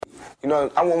You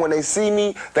know, I want when they see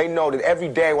me, they know that every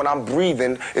day when I'm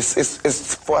breathing,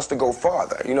 it's for us to go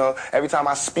farther. You know, every time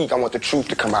I speak, I want the truth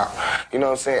to come out. You know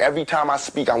what I'm saying? Every time I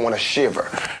speak, I want to shiver.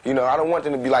 You know, I don't want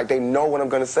them to be like, they know what I'm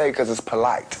going to say because it's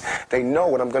polite. They know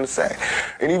what I'm going to say.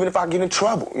 And even if I get in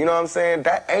trouble, you know what I'm saying?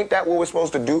 Ain't that what we're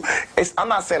supposed to do? I'm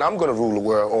not saying I'm going to rule the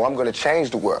world or I'm going to change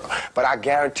the world, but I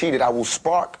guarantee that I will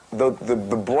spark the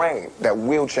brain that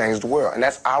will change the world. And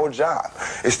that's our job,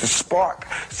 is to spark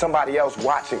somebody else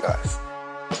watching us.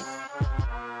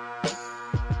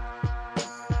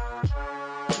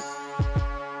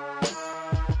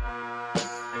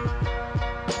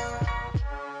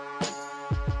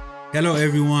 Hello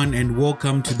everyone and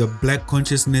welcome to the Black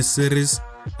Consciousness series.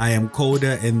 I am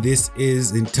Coda and this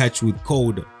is In Touch with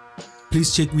Coda.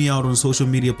 Please check me out on social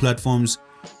media platforms,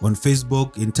 on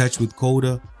Facebook, In Touch with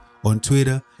Coda, on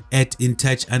Twitter, at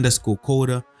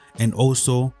InTouch_Coda, and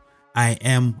also I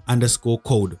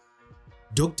am_Coda.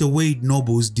 Dr. Wade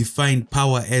Nobles defined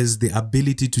power as the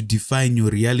ability to define your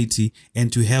reality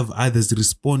and to have others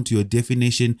respond to your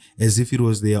definition as if it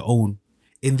was their own.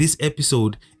 In this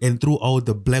episode and throughout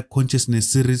the Black Consciousness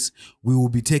series, we will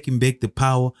be taking back the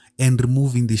power and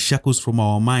removing the shackles from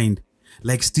our mind.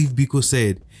 Like Steve Biko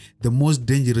said, the most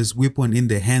dangerous weapon in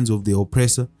the hands of the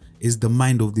oppressor is the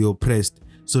mind of the oppressed.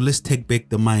 So let's take back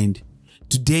the mind.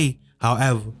 Today,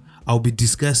 however, I'll be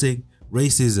discussing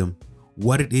racism,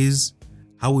 what it is,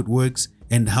 how it works,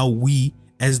 and how we,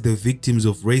 as the victims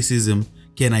of racism,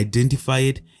 can identify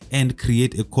it and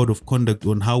create a code of conduct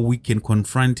on how we can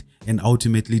confront and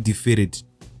ultimately defeat it.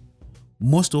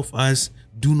 Most of us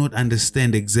do not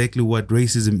understand exactly what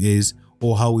racism is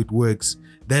or how it works.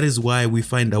 That is why we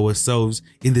find ourselves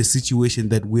in the situation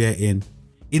that we are in.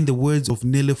 In the words of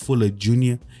Nelly Fuller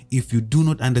Jr., if you do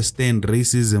not understand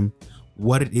racism,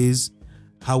 what it is,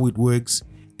 how it works,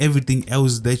 everything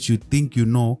else that you think you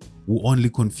know will only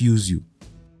confuse you.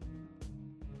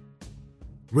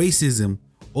 Racism,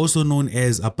 also known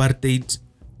as apartheid,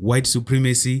 white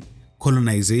supremacy,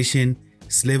 colonization,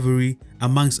 slavery,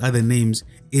 amongst other names,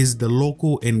 is the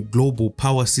local and global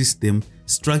power system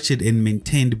structured and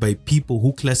maintained by people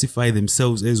who classify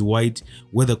themselves as white,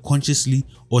 whether consciously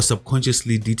or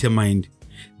subconsciously determined.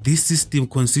 This system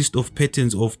consists of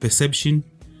patterns of perception,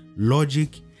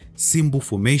 logic, symbol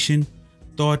formation,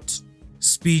 thought,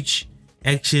 speech,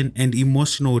 action, and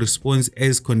emotional response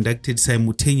as conducted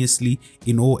simultaneously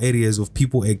in all areas of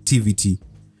people activity: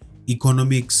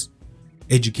 economics,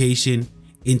 education,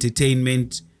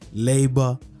 entertainment,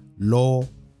 labor, law,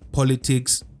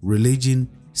 politics, religion,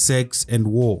 sex, and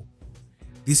war.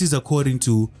 This is according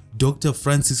to Dr.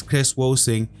 Francis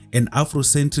Creswell-Seng, an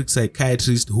Afrocentric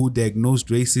psychiatrist who diagnosed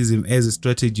racism as a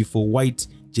strategy for white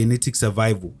genetic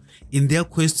survival. In their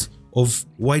quest of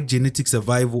white genetic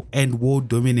survival and world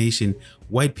domination,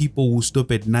 white people will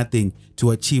stop at nothing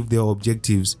to achieve their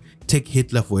objectives. Take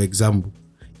Hitler for example.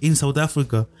 In South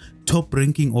Africa,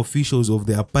 top-ranking officials of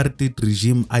the apartheid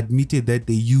regime admitted that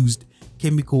they used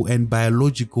chemical and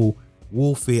biological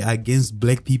warfare against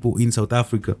black people in South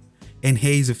Africa. And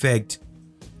here is a fact.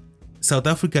 South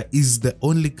Africa is the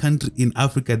only country in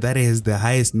Africa that has the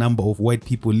highest number of white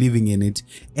people living in it,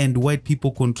 and white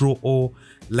people control all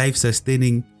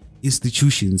life-sustaining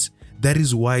institutions. That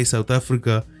is why South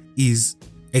Africa is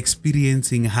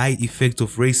experiencing high effects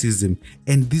of racism,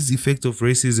 and these effects of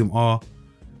racism are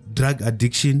drug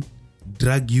addiction,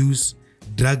 drug use,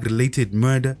 drug-related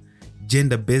murder,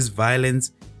 gender-based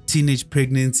violence, teenage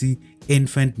pregnancy,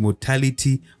 infant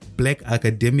mortality, black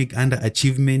academic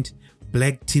underachievement,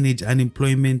 black teenage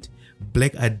unemployment,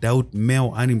 black adult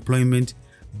male unemployment,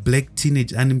 black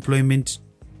teenage unemployment,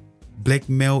 black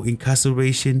male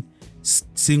incarceration,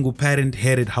 single parent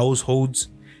headed households,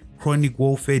 chronic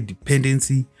welfare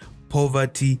dependency,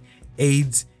 poverty,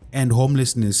 AIDS, and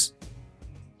homelessness.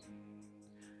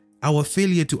 Our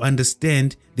failure to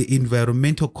understand the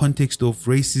environmental context of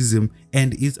racism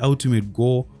and its ultimate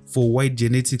goal for white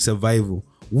genetic survival,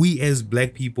 we as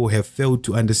black people have failed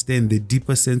to understand the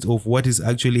deeper sense of what is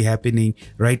actually happening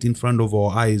right in front of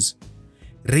our eyes.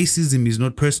 Racism is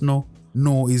not personal,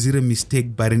 nor is it a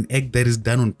mistake, but an act that is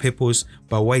done on purpose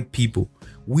by white people.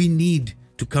 We need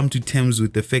to come to terms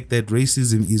with the fact that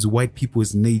racism is white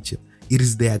people's nature. It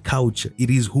is their culture. It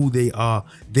is who they are.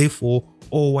 Therefore,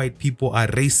 all white people are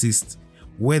racist,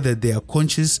 whether they are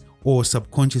conscious or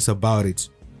subconscious about it.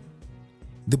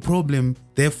 The problem,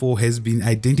 therefore, has been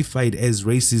identified as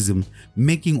racism,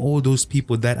 making all those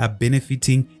people that are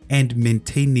benefiting and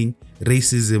maintaining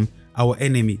racism our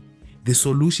enemy. The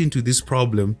solution to this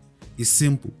problem is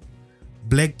simple.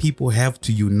 Black people have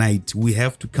to unite. We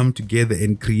have to come together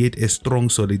and create a strong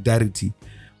solidarity.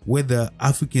 whether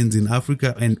Africans in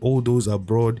Africa and all those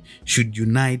abroad should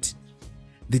unite.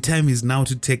 The time is now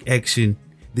to take action.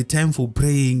 The time for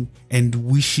praying and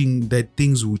wishing that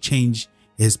things will change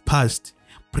has passed.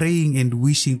 Praying and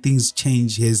wishing things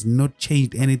change has not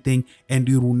changed anything, and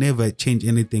it will never change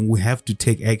anything. We have to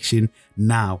take action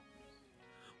now.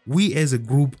 We as a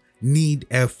group need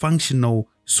a functional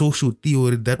social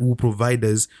theory that will provide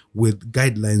us with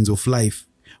guidelines of life.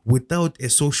 Without a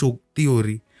social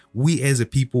theory, we as a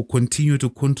people continue to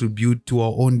contribute to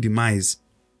our own demise.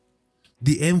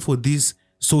 The aim for this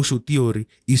social theory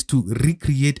is to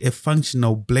recreate a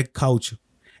functional black culture,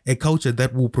 a culture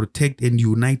that will protect and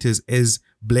unite us as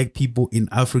black people in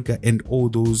Africa and all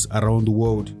those around the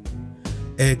world.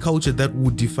 A culture that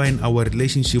will define our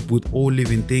relationship with all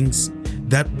living things,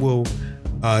 that will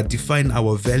define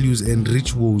our values and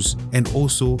rituals, and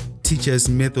also teach us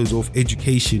methods of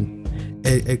education.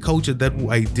 A culture that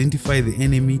will identify the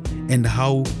enemy and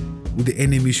how the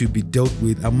enemy should be dealt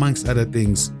with, amongst other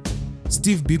things.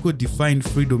 Steve Biko defined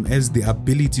freedom as the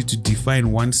ability to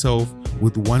define oneself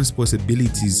with one's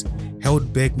possibilities,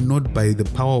 held back not by the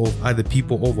power of other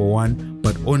people over one,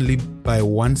 but only by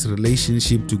one's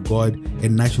relationship to God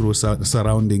and natural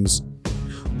surroundings.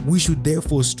 We should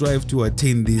therefore strive to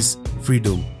attain this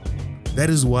freedom. That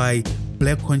is why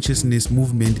Black Consciousness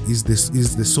Movement is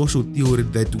the social theory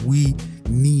that we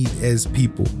need as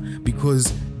people,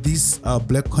 because this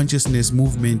Black Consciousness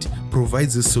Movement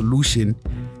provides a solution,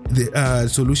 the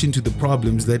solution to the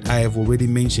problems that I have already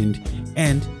mentioned.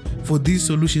 And for these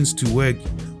solutions to work,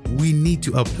 we need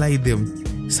to apply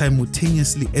them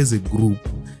simultaneously as a group.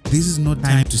 This is not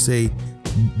time to say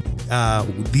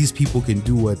these people can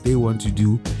do what they want to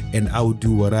do and I'll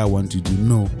do what I want to do.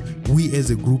 No, we as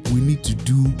a group, we need to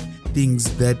do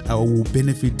things that will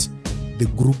benefit the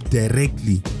group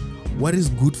directly. What is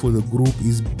good for the group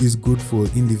is good for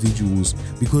individuals,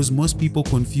 because most people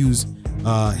confuse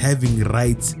having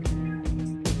rights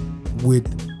with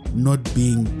not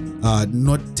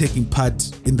taking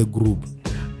part in the group.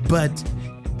 But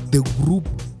the group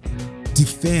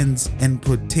defends and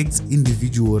protects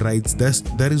individual rights.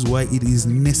 That is why it is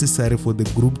necessary for the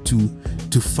group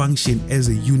to function as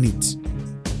a unit.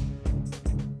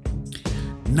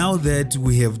 Now that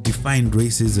we have defined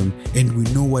racism and we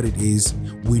know what it is,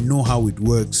 we know how it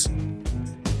works,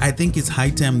 I think it's high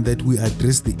time that we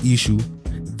address the issue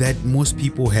that most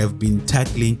people have been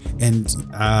tackling. And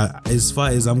as far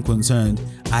as I'm concerned,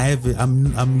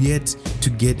 I'm yet to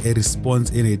get a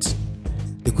response in it.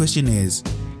 The question is,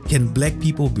 can black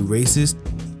people be racist?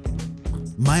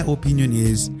 My opinion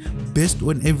is, based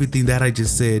on everything that I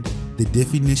just said, the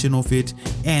definition of it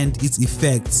and its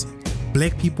effects,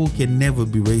 black people can never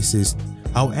be racist.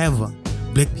 However,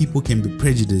 black people can be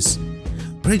prejudiced.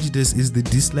 Prejudice is the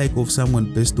dislike of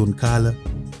someone based on color,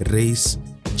 race,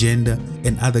 gender,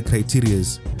 and other criteria.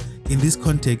 In this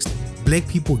context, black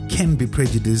people can be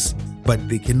prejudiced, but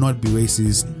they cannot be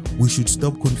racist. We should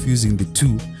stop confusing the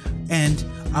two. And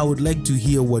I would like to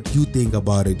hear what you think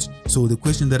about it. So the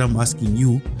question that I'm asking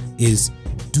you is,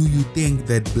 do you think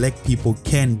that black people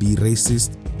can be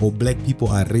racist or black people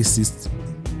are racist?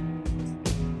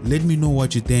 Let me know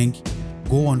what you think.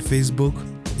 Go on Facebook,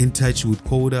 In Touch with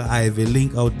Coda. I have a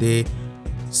link out there.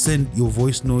 Send your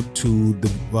voice note to the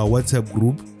WhatsApp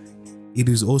group. It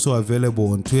is also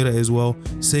available on Twitter as well.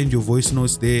 Send your voice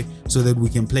notes there so that we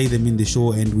can play them in the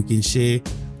show and we can share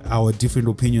our different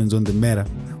opinions on the matter.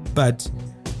 But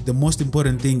the most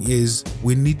important thing is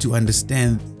we need to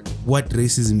understand what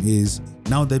racism is.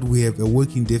 Now that we have a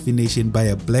working definition by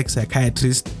a black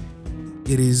psychiatrist,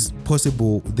 it is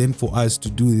possible then for us to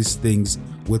do these things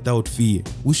without fear.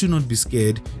 We should not be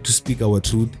scared to speak our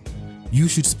truth. You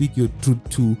should speak your truth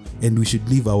too, and we should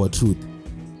live our truth.